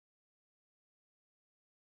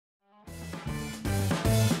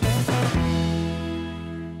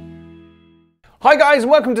Hi guys,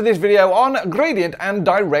 and welcome to this video on gradient and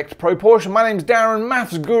direct proportion. My name's Darren,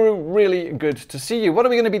 Maths Guru. Really good to see you. What are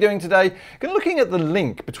we going to be doing today? We're going to be looking at the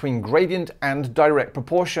link between gradient and direct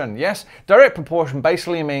proportion. Yes, direct proportion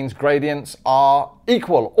basically means gradients are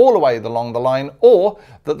equal all the way along the line, or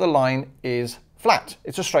that the line is flat.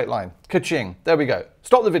 It's a straight line. Ka-ching. There we go.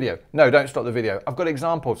 Stop the video. No, don't stop the video. I've got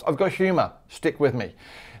examples. I've got humour. Stick with me.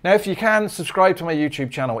 Now, if you can, subscribe to my YouTube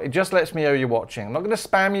channel. It just lets me know you're watching. I'm not going to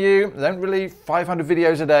spam you. I don't release 500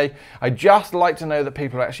 videos a day. I just like to know that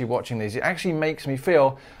people are actually watching these. It actually makes me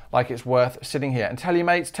feel like it's worth sitting here. And tell your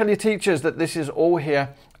mates, tell your teachers that this is all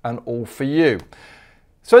here and all for you.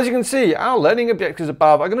 So as you can see, our learning objectives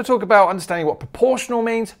above are going to talk about understanding what proportional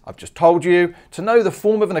means. I've just told you. To know the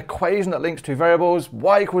form of an equation that links two variables,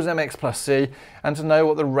 y equals mx plus c, and to know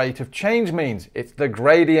what the rate of change means. It's the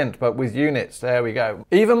gradient, but with units. There we go.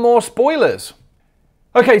 Even more spoilers.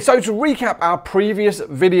 Okay, so to recap our previous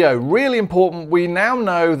video, really important, we now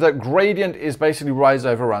know that gradient is basically rise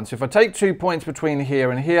over run. So if I take 2 points between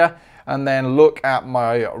here and here, and then look at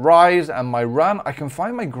my rise and my run, I can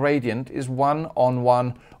find my gradient is 1 on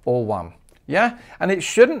 1 or 1. Yeah? And it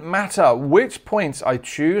shouldn't matter which points I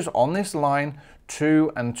choose on this line,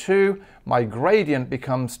 2 and 2, my gradient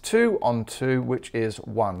becomes 2 on 2, which is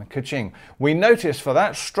 1. Ka-ching. We notice for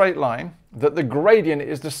that straight line that the gradient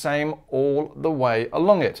is the same all the way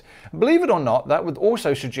along it. Believe it or not, that would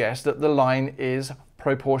also suggest that the line is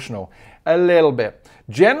proportional. A little bit.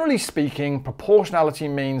 Generally speaking, proportionality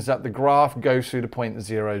means that the graph goes through the point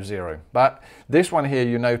 0, 0. But this one here,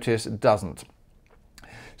 you notice, doesn't.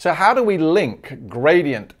 So how do we link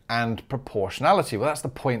gradient and proportionality? Well, that's the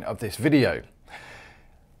point of this video.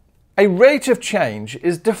 A rate of change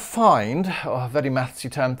is defined, oh, very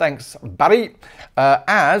mathsy term, thanks buddy,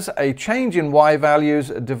 as a change in y values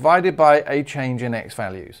divided by a change in x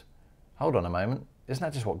values. Hold on a moment, isn't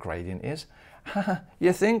that just what gradient is?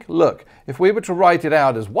 You think? Look, if we were to write it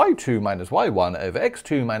out as y2 minus y1 over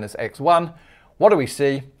x2 minus x1, what do we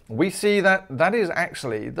see? We see that that is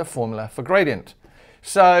actually the formula for gradient.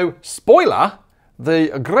 So, spoiler,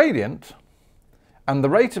 the gradient and the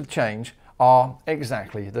rate of change are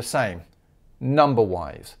exactly the same,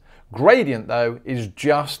 number-wise. Gradient, though, is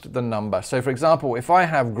just the number. So, for example, if I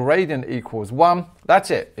have gradient equals 1,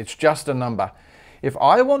 that's it. It's just a number. If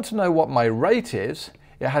I want to know what my rate is,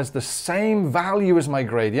 it has the same value as my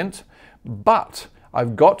gradient, but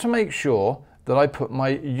I've got to make sure that I put my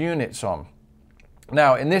units on.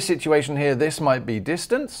 Now, in this situation here, this might be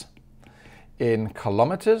distance in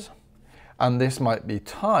kilometers, and this might be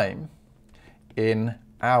time in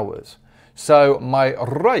hours. So my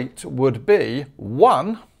rate would be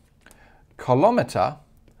 1 kilometer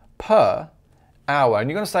per hour. And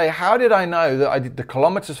you're going to say, how did I know that I did the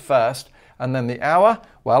kilometers first and then the hour?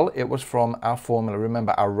 Well, it was from our formula.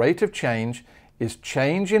 Remember, our rate of change is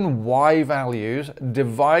change in y values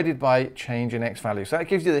divided by change in x values. So that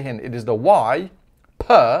gives you the hint. It is the y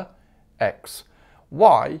per x.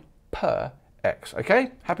 Y per x.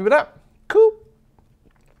 Okay? Happy with that? Cool.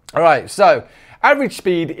 All right, so average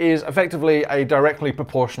speed is effectively a directly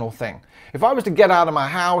proportional thing. If I was to get out of my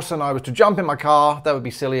house and I was to jump in my car, that would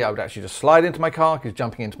be silly. I would actually just slide into my car because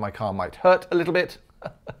jumping into my car might hurt a little bit.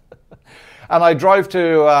 And I drove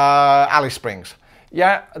to Alice Springs.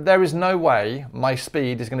 Yeah, there is no way my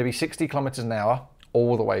speed is going to be 60 kilometers an hour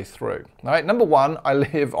all the way through. All right, number one, I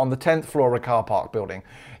live on the 10th floor of a car park building.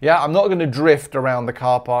 Yeah, I'm not going to drift around the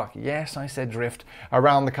car park. Yes, I said drift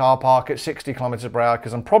around the car park at 60 kilometers per hour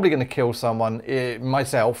because I'm probably going to kill someone,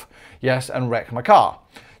 myself, yes, and wreck my car.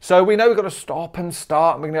 So we know we've got to stop and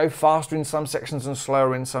start. We can go faster in some sections and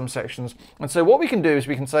slower in some sections. And so what we can do is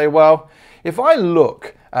we can say, well, if I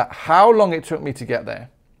look at how long it took me to get there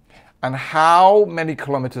and how many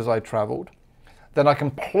kilometers I traveled, then I can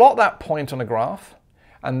plot that point on a graph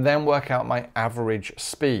and then work out my average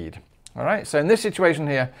speed. All right, so in this situation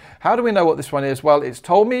here, how do we know what this one is? Well, it's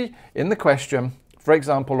told me in the question, for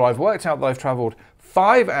example, I've worked out that I've traveled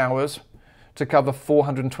 5 hours to cover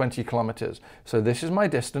 420 kilometers. So this is my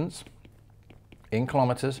distance in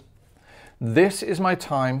kilometers. This is my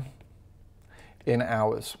time in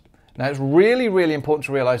hours. Now it's really, really important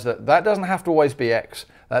to realize that that doesn't have to always be X.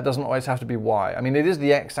 That doesn't always have to be Y. I mean, it is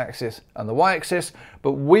the X axis and the Y axis,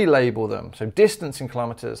 but we label them. So distance in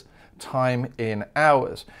kilometers, time in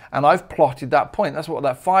hours. And I've plotted that point. That's what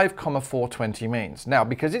that 5,420 means. Now,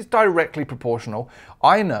 because it's directly proportional,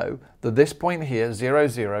 I know that this point here, 0,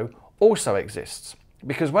 0, also exists.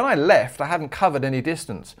 Because when I left, I hadn't covered any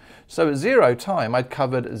distance. So at 0 time, I'd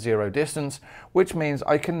covered 0 distance, which means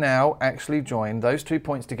I can now actually join those 2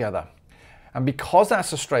 points together. And because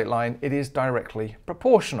that's a straight line, it is directly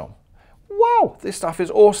proportional. Wow! wow, this stuff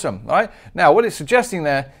is awesome, right? Now, what it's suggesting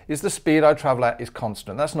there is the speed I travel at is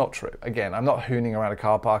constant. That's not true. Again, I'm not hooning around a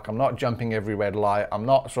car park. I'm not jumping every red light. I'm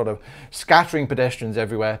not sort of scattering pedestrians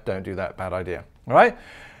everywhere. Don't do that, bad idea, all right?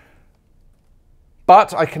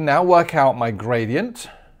 But I can now work out my gradient,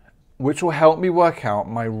 which will help me work out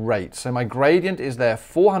my rate. So my gradient is there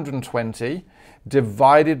 420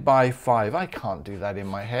 divided by 5. I can't do that in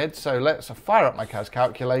my head, so let's fire up my CAS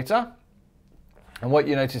calculator. And what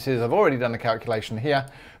you notice is I've already done the calculation here.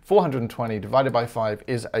 420 divided by 5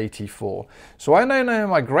 is 84. So I know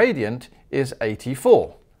my gradient is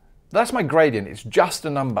 84. That's my gradient, it's just a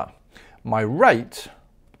number. My rate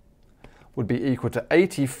would be equal to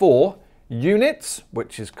 84 units,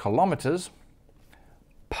 which is kilometers,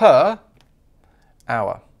 per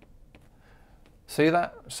hour. See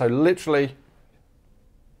that? So literally,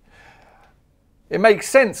 it makes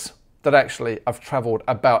sense that actually I've traveled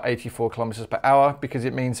about 84 kilometers per hour, because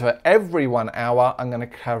it means for every 1 hour I'm going to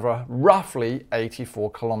cover roughly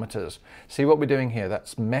 84 kilometers. See what we're doing here?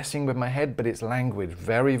 That's messing with my head, but it's language.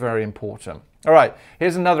 Very, very important. All right,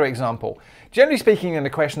 here's another example. Generally speaking, in a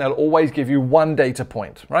question, they'll always give you one data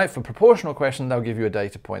point, right? For proportional question, they'll give you a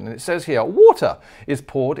data point. And it says here, water is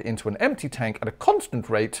poured into an empty tank at a constant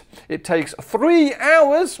rate. It takes 3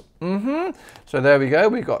 hours. So there we go.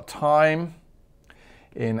 We've got time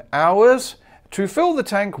in hours to fill the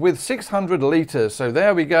tank with 600 litres. So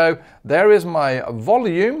there we go. There is my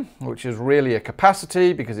volume, which is really a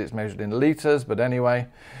capacity because it's measured in litres, but anyway,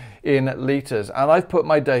 in litres. And I've put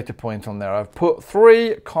my data point on there. I've put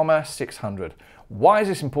 3,600. Why is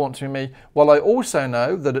this important to me? Well, I also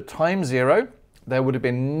know that at time 0, there would have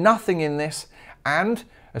been nothing in this, and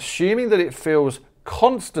assuming that it fills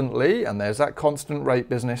constantly, and there's that constant rate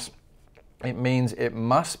business, it means it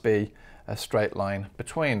must be a straight line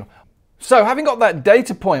between. So having got that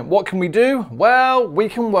data point, what can we do? Well, we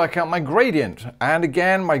can work out my gradient. And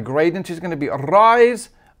again, my gradient is going to be rise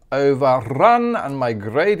over run, and my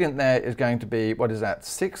gradient there is going to be, what is that,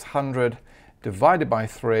 600 divided by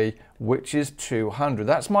 3, which is 200.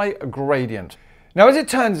 That's my gradient. Now, as it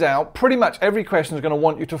turns out, pretty much every question is going to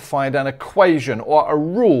want you to find an equation or a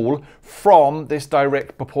rule from this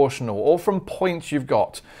direct proportional, or from points you've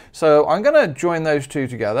got. So I'm going to join those two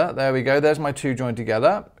together. There we go. There's my two joined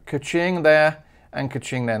together. Ka-ching there and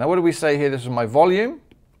ka-ching there. Now, what do we say here? This is my volume,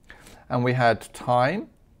 and we had time,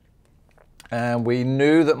 and we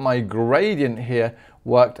knew that my gradient here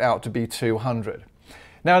worked out to be 200.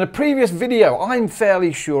 Now, in a previous video, I'm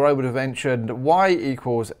fairly sure I would have mentioned y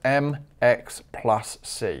equals mx plus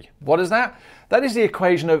c. What is that? That is the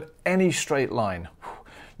equation of any straight line.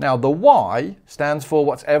 Now, the y stands for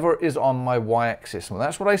whatever is on my y-axis. Well,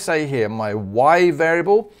 that's what I say here. My y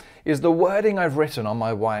variable is the wording I've written on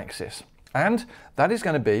my y-axis. And that is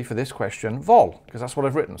going to be, for this question, vol, because that's what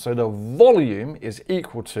I've written. So the volume is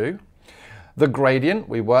equal to the gradient.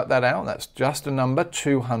 We work that out. That's just a number,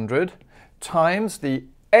 200, times the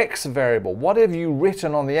x variable. What have you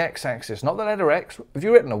written on the x-axis? Not the letter x. Have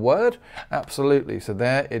you written a word? Absolutely. So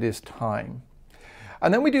there it is, time.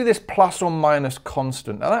 And then we do this plus or minus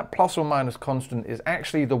constant. Now that plus or minus constant is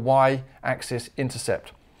actually the y-axis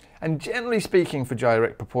intercept. And generally speaking, for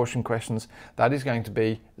direct proportion questions, that is going to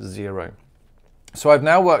be 0. So I've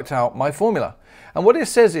now worked out my formula. And what it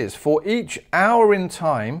says is, for each hour in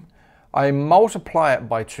time, I multiply it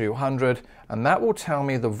by 200, and that will tell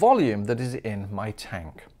me the volume that is in my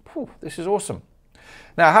tank. Whew, this is awesome.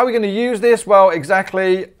 Now, how are we going to use this? Well,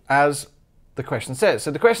 exactly as the question says.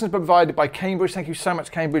 So the question is provided by Cambridge. Thank you so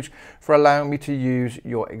much, Cambridge, for allowing me to use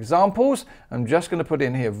your examples. I'm just going to put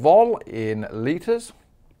in here vol in litres.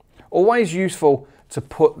 Always useful to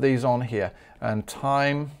put these on here. And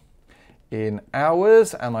time in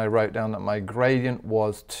hours, and I wrote down that my gradient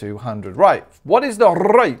was 200. Right, what is the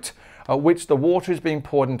rate at which the water is being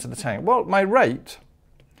poured into the tank? Well, my rate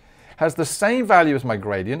has the same value as my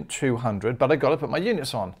gradient, 200, but I've got to put my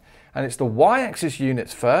units on. And it's the y-axis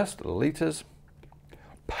units first, litres,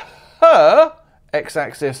 per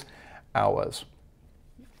x-axis hours.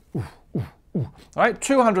 All right,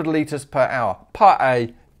 200 litres per hour. Part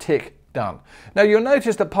A, tick, done. Now you'll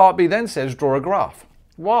notice that part B then says draw a graph.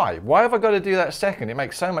 Why? Why have I got to do that second? It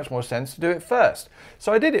makes so much more sense to do it first.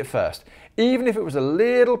 So I did it first. Even if it was a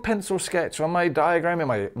little pencil sketch on my diagram, in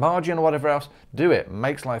my margin or whatever else, do it.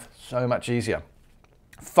 Makes life so much easier.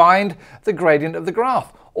 Find the gradient of the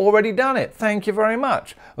graph. Already done it. Thank you very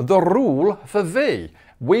much. The rule for V.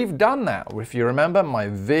 We've done that. If you remember, my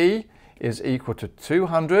V is equal to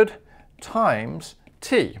 200 times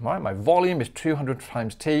T. Right? My volume is 200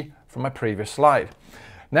 times T from my previous slide.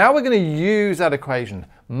 Now we're going to use that equation.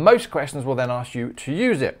 Most questions will then ask you to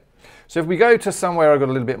use it. So if we go to somewhere I've got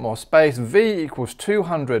a little bit more space, V equals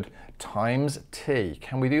 200 times T.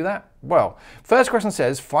 Can we do that? Well, first question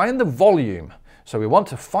says find the volume. So we want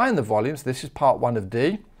to find the volume, so this is part 1 of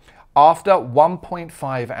D, after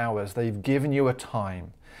 1.5 hours. They've given you a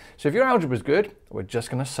time. So if your algebra is good, we're just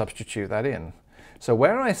going to substitute that in. So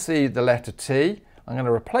where I see the letter T, I'm going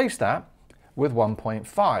to replace that with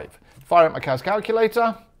 1.5. Fire up my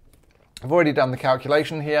calculator. I've already done the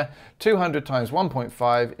calculation here. 200 times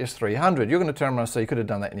 1.5 is 300. You're going to turn around and say you could have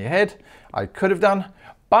done that in your head. I could have done,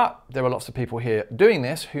 but there are lots of people here doing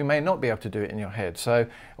this who may not be able to do it in your head,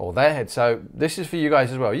 or their head. So this is for you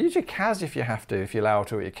guys as well. Use your CAS if you have to, if you allow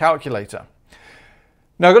to, or your calculator.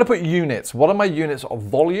 Now I'm going to put units. What are my units of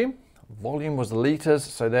volume? Volume was litres,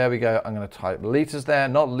 so there we go. I'm going to type litres there,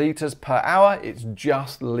 not litres per hour. It's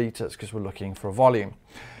just litres because we're looking for a volume.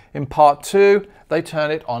 In part 2, they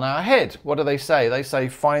turn it on our head. What do they say? They say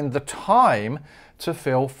find the time to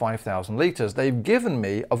fill 5,000 litres. They've given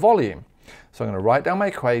me a volume. So I'm going to write down my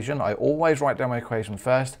equation. I always write down my equation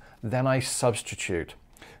first, then I substitute.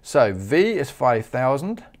 So V is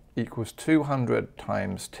 5,000 equals 200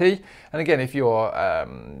 times T. And again, if your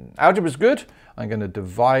algebra is good, I'm going to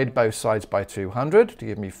divide both sides by 200 to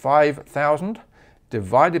give me 5,000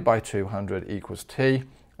 divided by 200 equals T.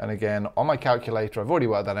 And again, on my calculator, I've already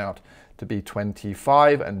worked that out to be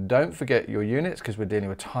 25. And don't forget your units because we're dealing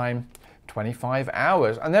with time, 25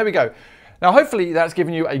 hours. And there we go. Now, hopefully that's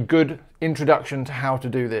given you a good introduction to how to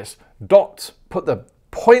do this. Dot, put the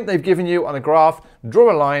point they've given you on a graph,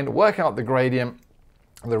 draw a line, work out the gradient.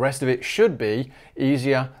 The rest of it should be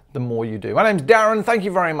easier the more you do. My name's Darren. Thank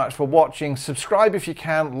you very much for watching. Subscribe if you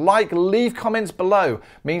can. Like, leave comments below. It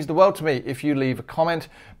means the world to me if you leave a comment,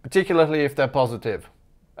 particularly if they're positive.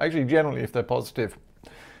 Actually, generally if they're positive.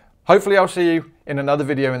 Hopefully I'll see you in another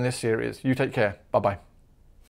video in this series. You take care. Bye-bye.